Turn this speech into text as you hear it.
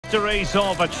victories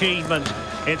of achievement.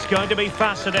 It's going to be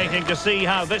fascinating to see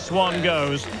how this one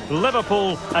goes.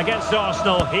 Liverpool against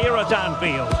Arsenal here at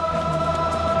Anfield.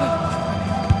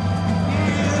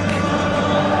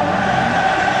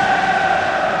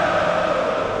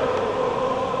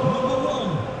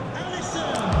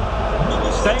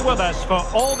 Stay with us for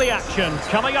all the action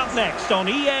coming up next on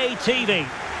EA TV.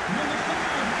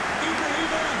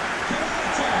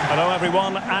 Hello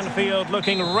everyone, Anfield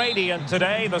looking radiant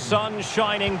today, the sun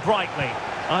shining brightly.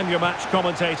 I'm your match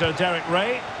commentator Derek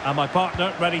Ray, and my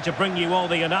partner ready to bring you all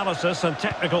the analysis and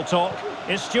technical talk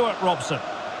is Stuart Robson.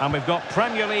 And we've got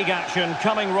Premier League action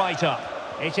coming right up.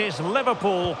 It is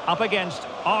Liverpool up against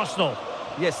Arsenal.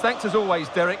 Yes, thanks as always,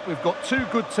 Derek. We've got two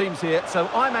good teams here, so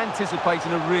I'm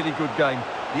anticipating a really good game.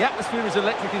 The atmosphere is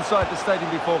electric inside the stadium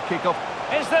before kick-off.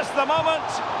 Is this the moment?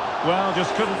 Well,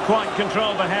 just couldn't quite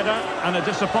control the header, and a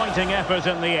disappointing effort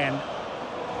in the end.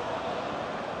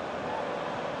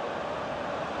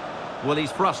 Well,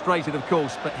 he's frustrated, of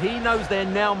course, but he knows they're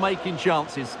now making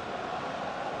chances.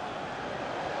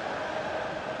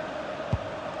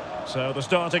 So the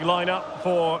starting lineup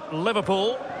for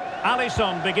Liverpool.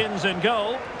 Alisson begins in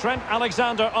goal. Trent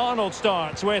Alexander-Arnold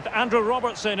starts with Andrew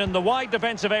Robertson in the wide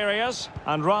defensive areas.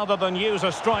 And rather than use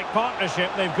a strike partnership,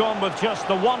 they've gone with just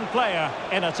the one player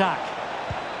in attack.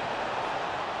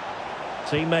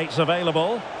 Teammates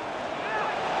available.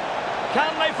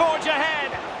 Can they forge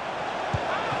ahead?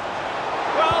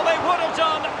 Well, they would have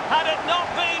done had it not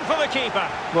been for the keeper.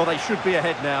 Well, they should be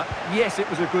ahead now. Yes, it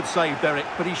was a good save, Derek,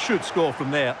 but he should score from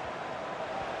there.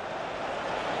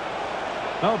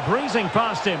 Oh, breezing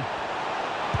past him.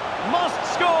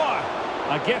 Must score!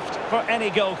 A gift for any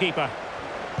goalkeeper.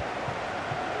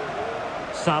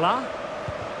 Salah.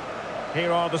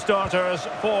 Here are the starters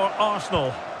for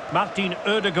Arsenal. Martin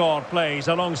Ødegaard plays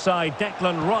alongside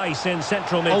Declan Rice in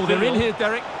central midfield. Oh, they're in here,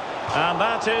 Derek. And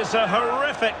that is a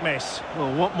horrific miss.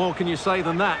 Well, what more can you say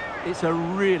than that? It's a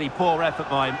really poor effort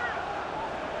by him.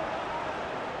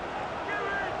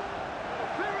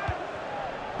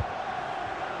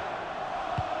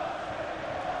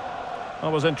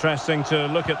 It was interesting to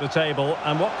look at the table,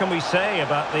 and what can we say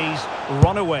about these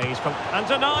runaways? And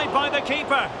denied by the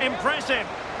keeper. Impressive.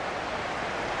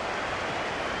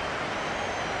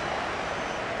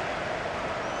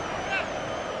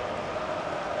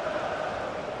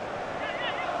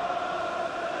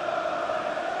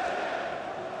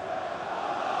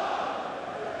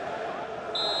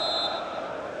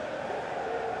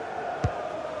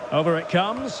 Over it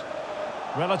comes.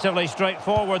 Relatively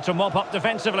straightforward to mop up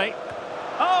defensively.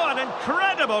 Oh, an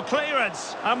incredible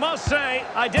clearance. I must say,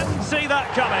 I didn't see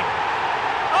that coming.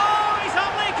 Oh, he's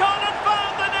only gone and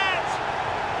found the net.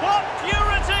 What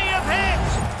purity of hit.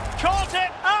 Caught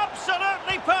it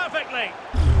absolutely perfectly.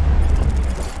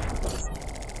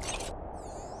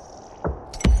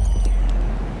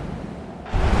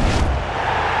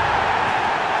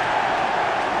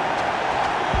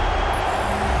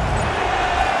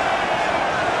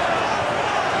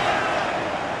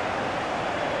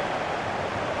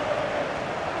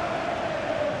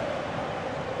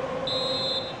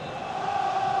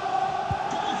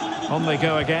 On they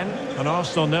go again, and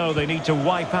Arsenal know they need to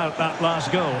wipe out that last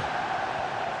goal.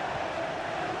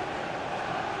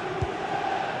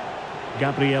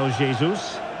 Gabriel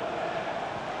Jesus.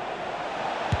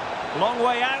 Long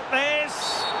way out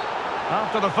this.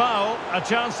 After the foul, a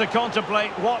chance to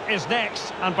contemplate what is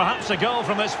next, and perhaps a goal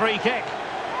from this free kick.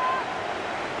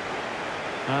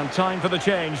 And time for the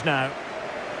change now.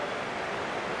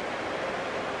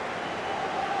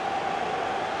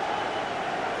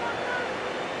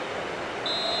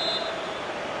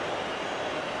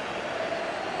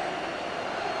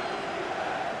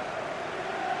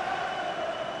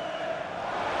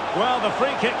 Well, the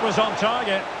free kick was on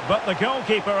target, but the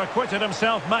goalkeeper acquitted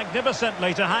himself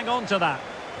magnificently to hang on to that.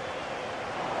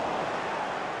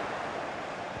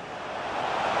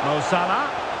 Mo Salah.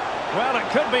 Well, it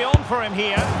could be on for him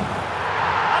here.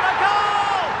 And a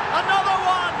goal! Another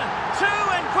one! Two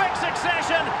in quick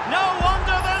succession. No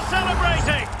wonder they're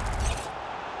celebrating.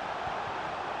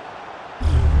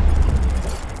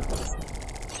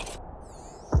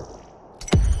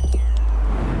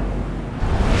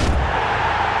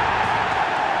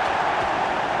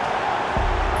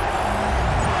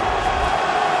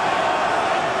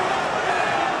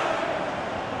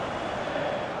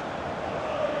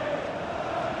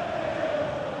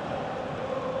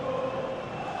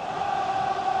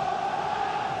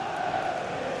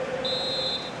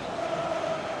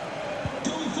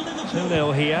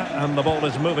 Nil here, and the ball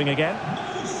is moving again.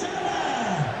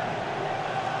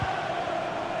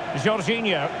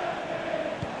 Jorginho.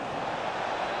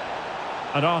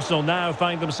 And Arsenal now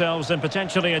find themselves in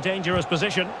potentially a dangerous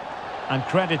position. And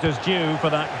credit is due for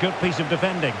that good piece of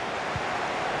defending.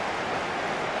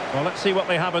 Well, let's see what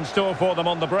they have in store for them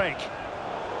on the break.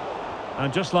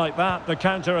 And just like that, the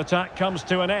counter-attack comes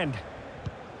to an end.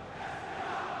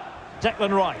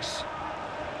 Declan Rice.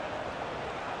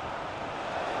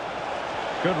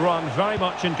 Good run, very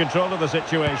much in control of the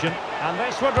situation. And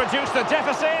this would reduce the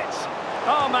deficit.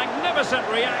 Oh, magnificent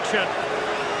reaction.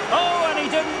 Oh, and he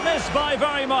didn't miss by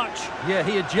very much. Yeah,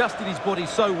 he adjusted his body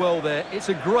so well there. It's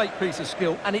a great piece of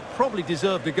skill, and it probably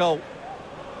deserved a goal.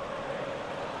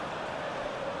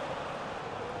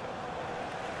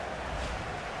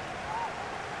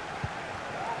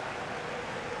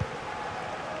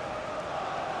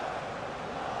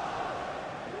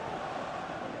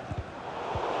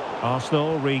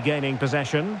 Arsenal regaining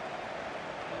possession.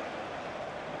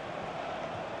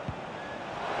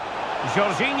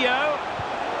 Jorginho.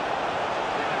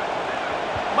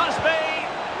 Must be.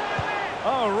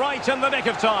 Oh, right in the nick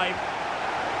of time.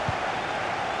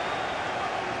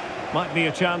 Might be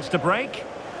a chance to break.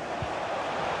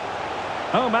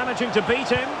 Oh, managing to beat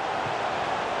him.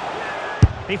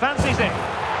 He fancies it.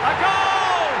 A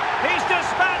goal! He's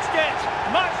dispatched it,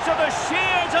 much to the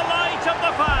sheer delight of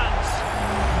the fans.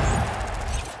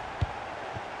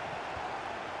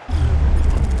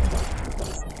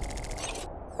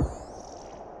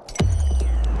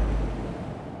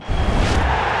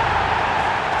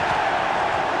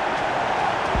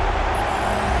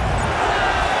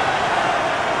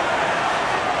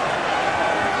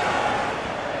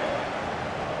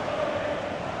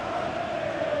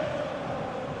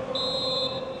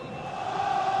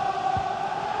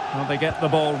 Well, they get the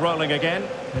ball rolling again.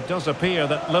 It does appear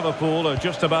that Liverpool are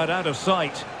just about out of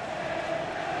sight.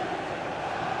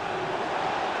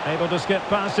 Able to skip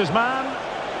past his man.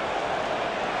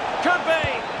 Could be!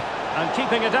 And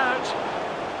keeping it out.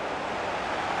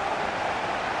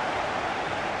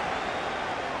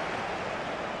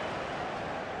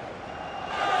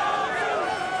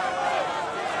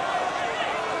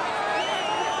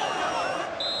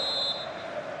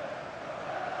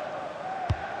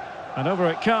 And over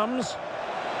it comes.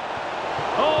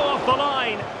 Oh, off the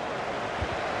line.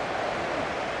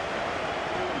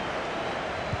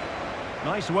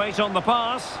 Nice weight on the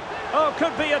pass. Oh,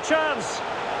 could be a chance.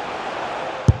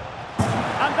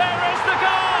 And there is the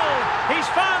goal. He's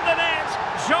found the net.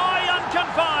 Joy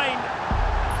unconfined.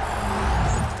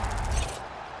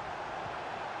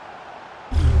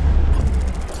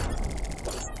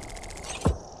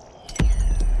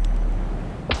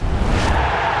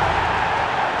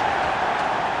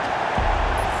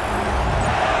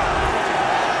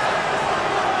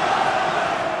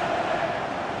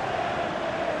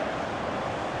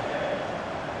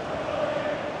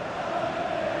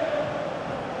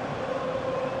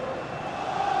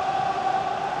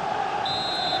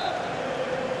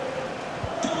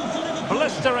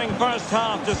 Blistering first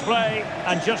half display,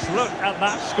 and just look at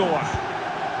that score.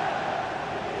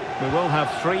 We will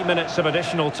have 3 minutes of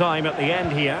additional time at the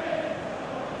end here.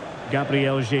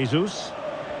 Gabriel Jesus.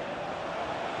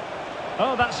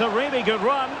 Oh, that's a really good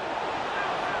run.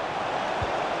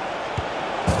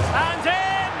 And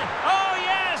in! Oh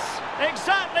yes!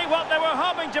 Exactly what they were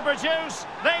hoping to produce.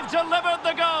 They've delivered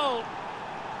the goal.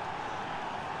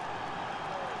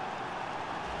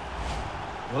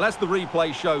 Well, as the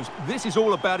replay shows, this is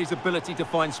all about his ability to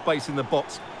find space in the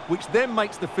box, which then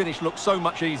makes the finish look so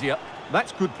much easier.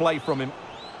 That's good play from him.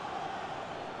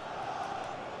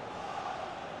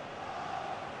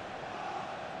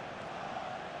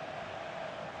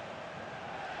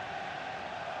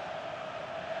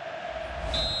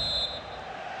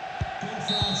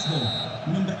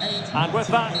 And with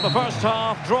that, the first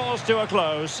half draws to a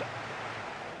close.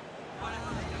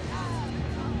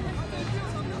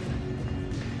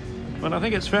 Well, I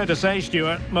think it's fair to say,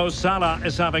 Stuart, Mo Salah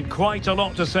is having quite a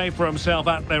lot to say for himself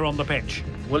out there on the pitch.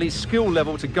 Well, his skill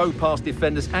level to go past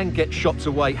defenders and get shots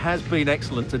away has been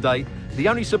excellent today. The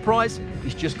only surprise,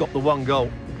 he's just got the one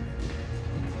goal.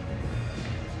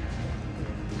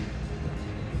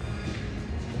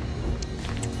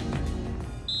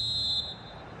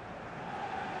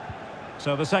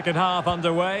 So the second half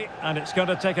underway, and it's going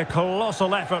to take a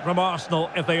colossal effort from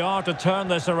Arsenal if they are to turn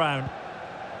this around.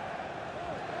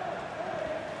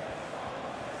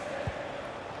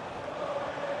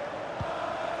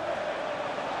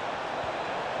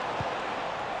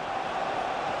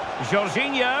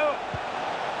 Jorginho.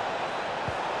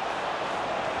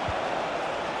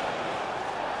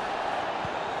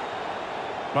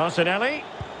 Martinelli.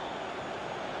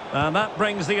 And that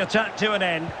brings the attack to an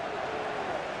end.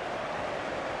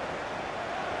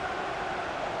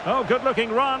 Oh,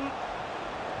 good-looking run.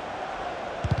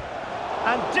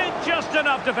 And did just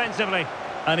enough defensively.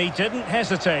 And he didn't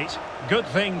hesitate. Good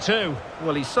thing too.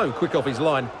 Well, he's so quick off his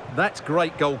line. That's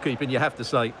great goalkeeping, you have to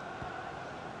say.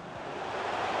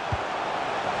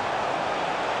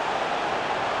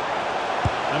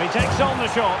 And he takes on the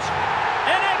shot.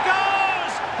 In it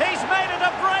goes! He's made it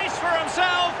a brace for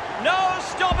himself. No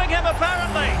stopping him,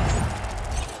 apparently.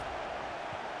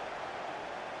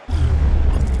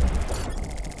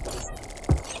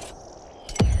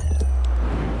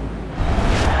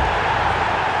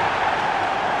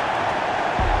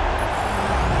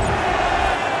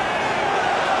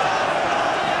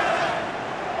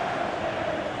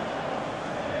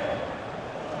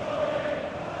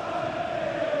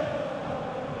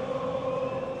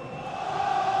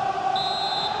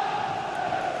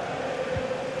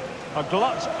 A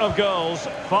glut of goals.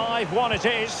 5-1 it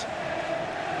is.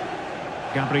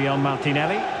 Gabriel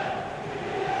Martinelli.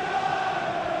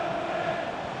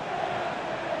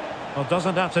 Well,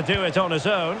 doesn't have to do it on his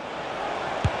own.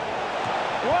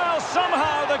 Well,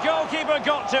 somehow the goalkeeper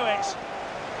got to it.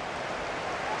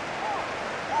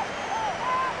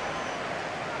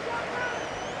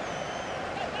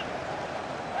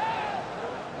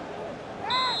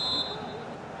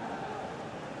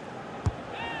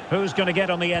 Who's going to get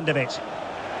on the end of it?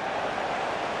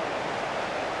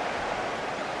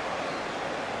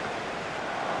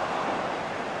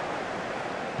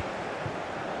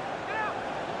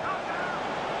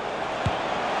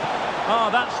 Oh,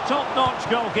 that's top-notch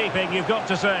goalkeeping, you've got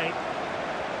to say.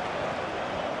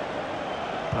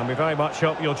 And we very much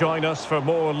hope you'll join us for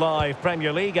more live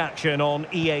Premier League action on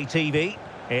EA TV.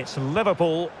 It's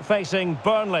Liverpool facing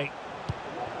Burnley.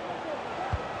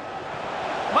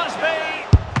 Must be!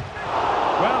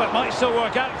 Well, it might still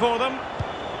work out for them.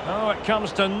 Oh, it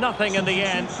comes to nothing in the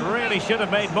end. Really should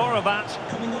have made more of that.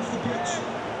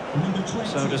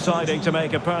 So deciding to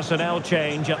make a personnel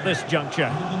change at this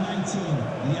juncture.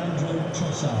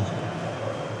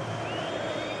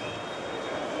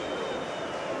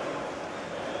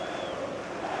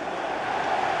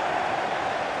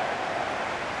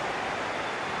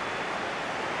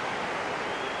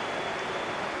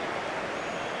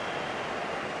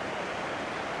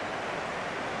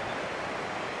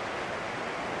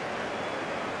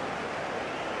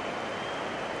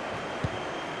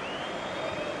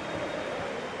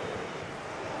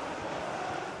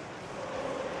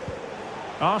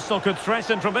 Arsenal could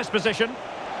threaten from this position.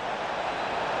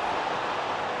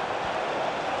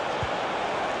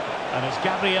 And it's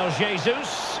Gabriel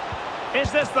Jesus.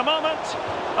 Is this the moment?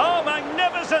 Oh,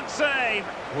 magnificent save!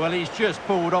 Well, he's just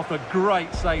pulled off a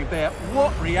great save there.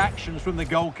 What reactions from the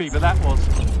goalkeeper that was.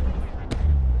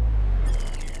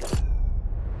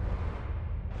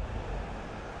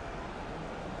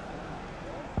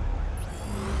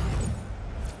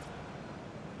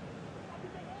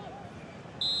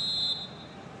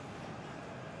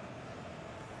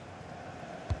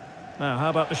 Now, how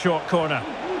about the short corner?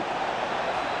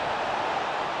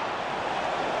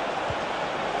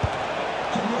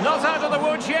 Not out of the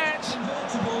woods yet.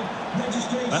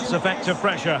 That's effective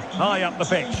pressure, high up the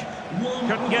pitch.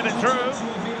 Couldn't get it through.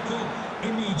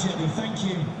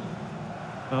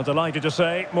 Well, delighted to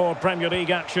say, more Premier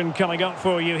League action coming up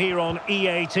for you here on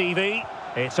EA TV.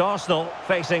 It's Arsenal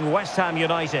facing West Ham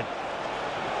United.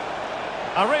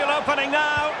 A real opening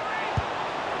now.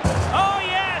 Oh,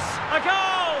 yes! A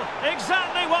goal!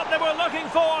 Exactly what they were looking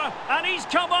for, and he's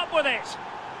come up with it.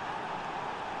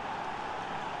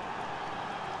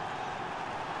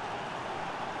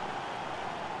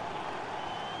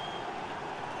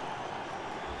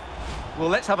 Well,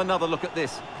 let's have another look at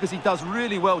this, because he does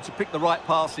really well to pick the right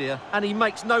pass here, and he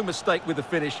makes no mistake with the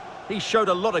finish. He showed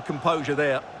a lot of composure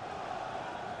there.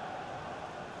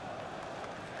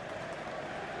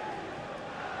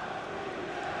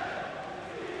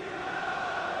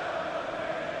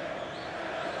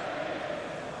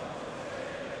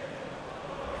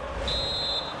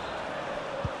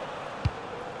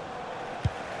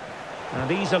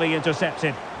 And easily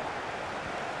intercepted.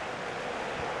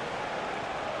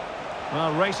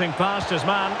 Well, racing past his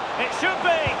man. It should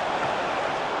be!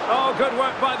 Oh, good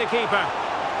work by the keeper.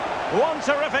 One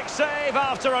terrific save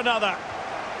after another.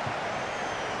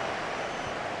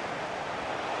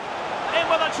 In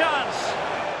with a chance.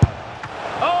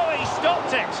 Oh, he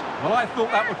stopped it. Well, I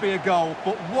thought that would be a goal,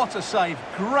 but what a save.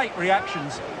 Great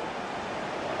reactions.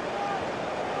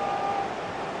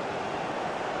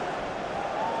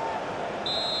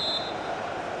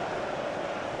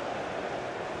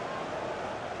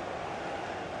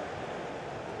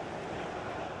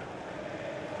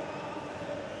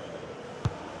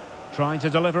 Trying to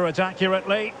deliver it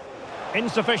accurately.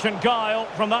 Insufficient guile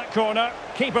from that corner.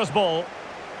 Keeper's ball.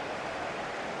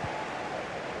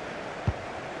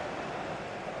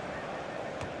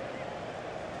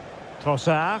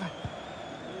 Trossard.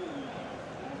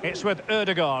 It's with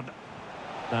Ødegaard.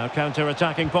 Now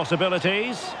counter-attacking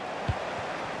possibilities.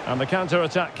 And the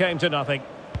counter-attack came to nothing.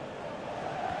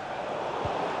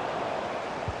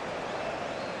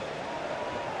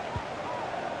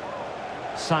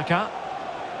 Saka.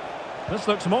 This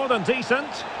looks more than decent.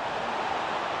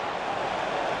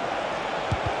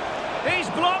 He's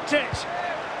blocked it!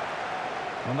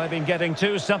 And they've been getting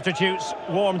two substitutes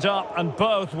warmed up, and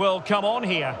both will come on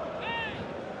here.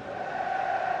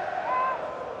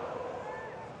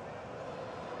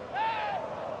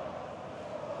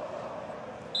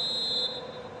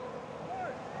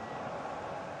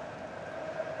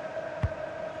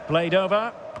 Played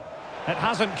over. It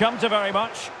hasn't come to very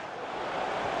much.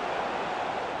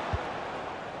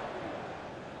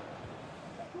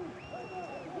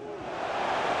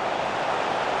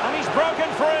 And he's broken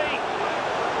free.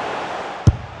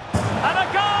 And a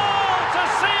goal to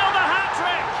seal the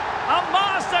hat-trick. A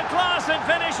masterclass in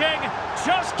finishing.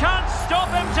 Just can't stop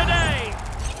him today.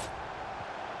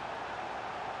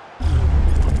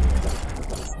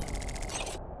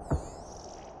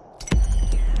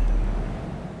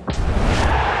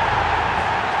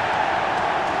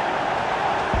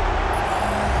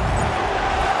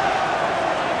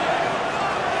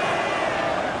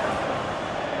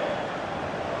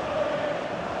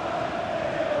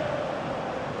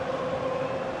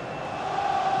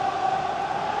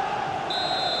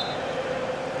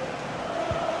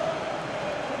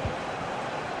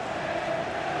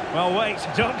 Well, wait,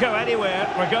 don't go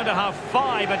anywhere. We're going to have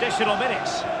 5 additional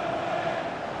minutes.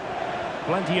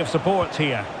 Plenty of support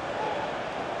here.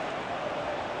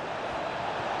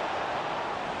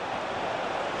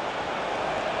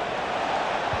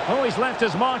 Oh, he's left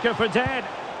his marker for dead.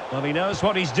 Well, he knows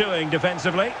what he's doing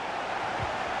defensively.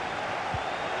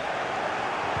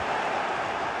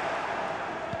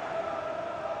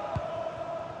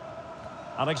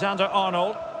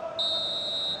 Alexander-Arnold.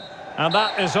 And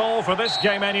that is all for this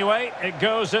game anyway. It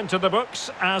goes into the books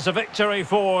as a victory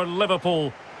for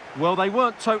Liverpool. Well, they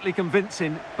weren't totally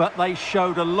convincing, but they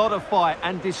showed a lot of fight.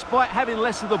 And despite having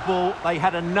less of the ball, they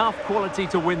had enough quality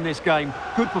to win this game.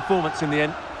 Good performance in the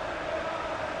end.